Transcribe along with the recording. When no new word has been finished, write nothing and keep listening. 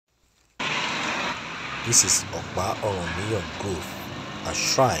This is Opa Oranmiyan Grove, a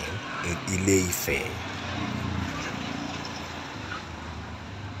shrine in Ile Ife.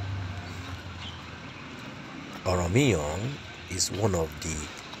 Oranmiyan is one of the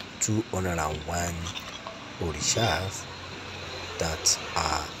 201 orishas that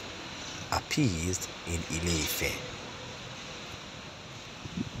are appeased in Ile Ife.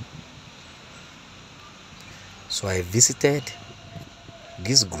 So I visited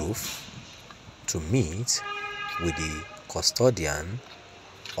this grove to meet with the custodian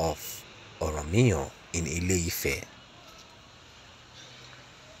of Oranmiyan in Ile Ife.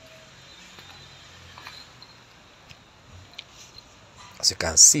 As you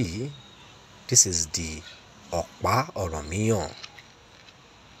can see, this is the Opa Oranmiyan,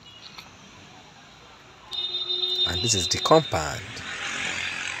 and this is the compound.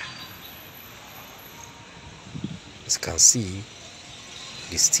 As you can see,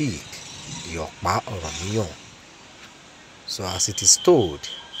 the stick, the Opa Oranmiyan. So as it is told,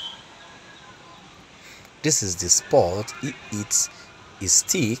 this is the spot he eats his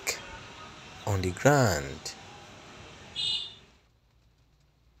stick on the ground.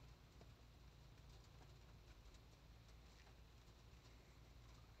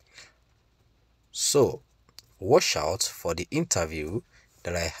 So watch out for the interview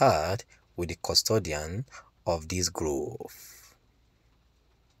that I had with the custodian of this grove.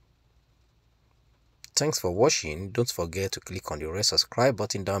 Thanks for watching. Don't forget to click on the red subscribe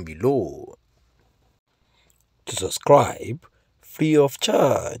button down below to subscribe free of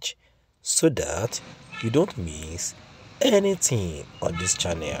charge so that you don't miss anything on this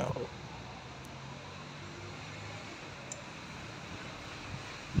channel.